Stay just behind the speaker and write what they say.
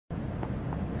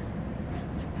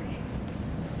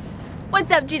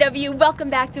What's up, GW?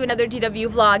 Welcome back to another GW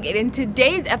vlog, and in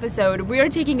today's episode we are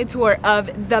taking a tour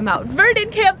of the Mount Vernon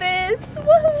campus.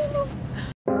 Woohoo!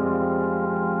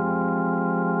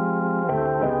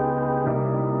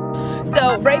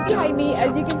 So right behind me,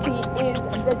 as you can see, is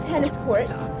the tennis court,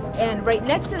 and right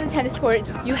next to the tennis court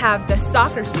you have the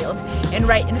soccer field, and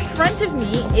right in front of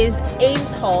me is Ames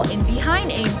Hall, and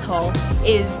behind Ames Hall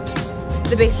is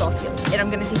the baseball field, and I'm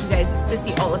gonna take you guys to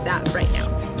see all of that right now.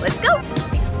 Let's go!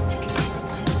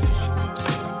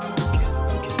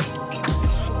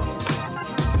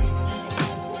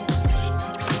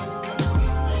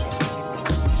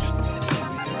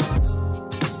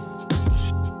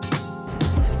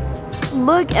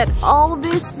 Look at all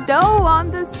this snow on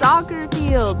the soccer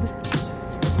field.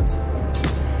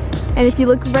 And if you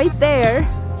look right there,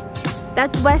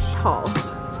 that's West Hall.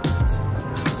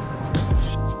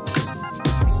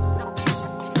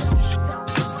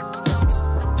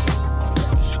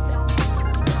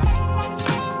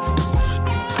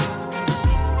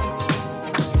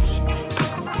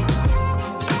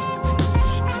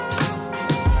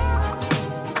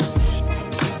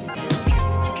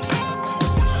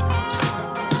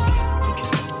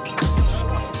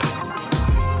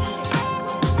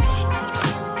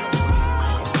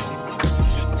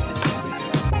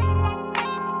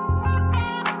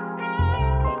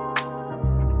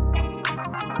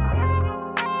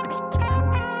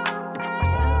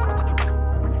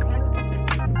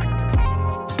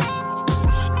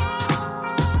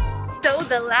 So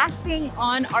the last thing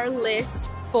on our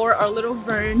list for our little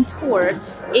Vern tour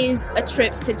is a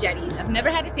trip to Jetty's. I've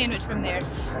never had a sandwich from there,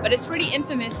 but it's pretty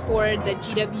infamous for the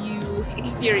GW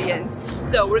experience.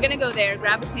 So we're gonna go there,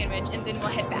 grab a sandwich, and then we'll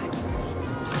head back.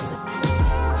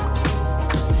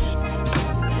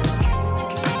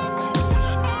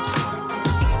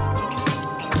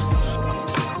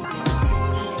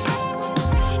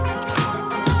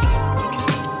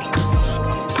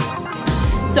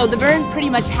 So the Vern pretty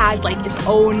much has like its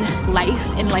own life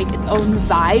and like its own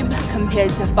vibe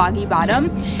compared to Foggy Bottom,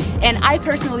 and I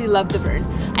personally love the Vern.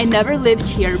 I never lived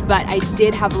here, but I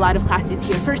did have a lot of classes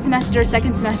here, first semester,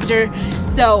 second semester,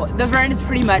 so the Vern is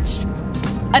pretty much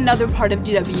another part of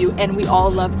GW, and we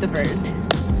all love the Vern.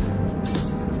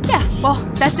 Yeah, well,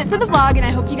 that's it for the vlog, and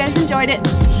I hope you guys enjoyed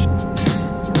it.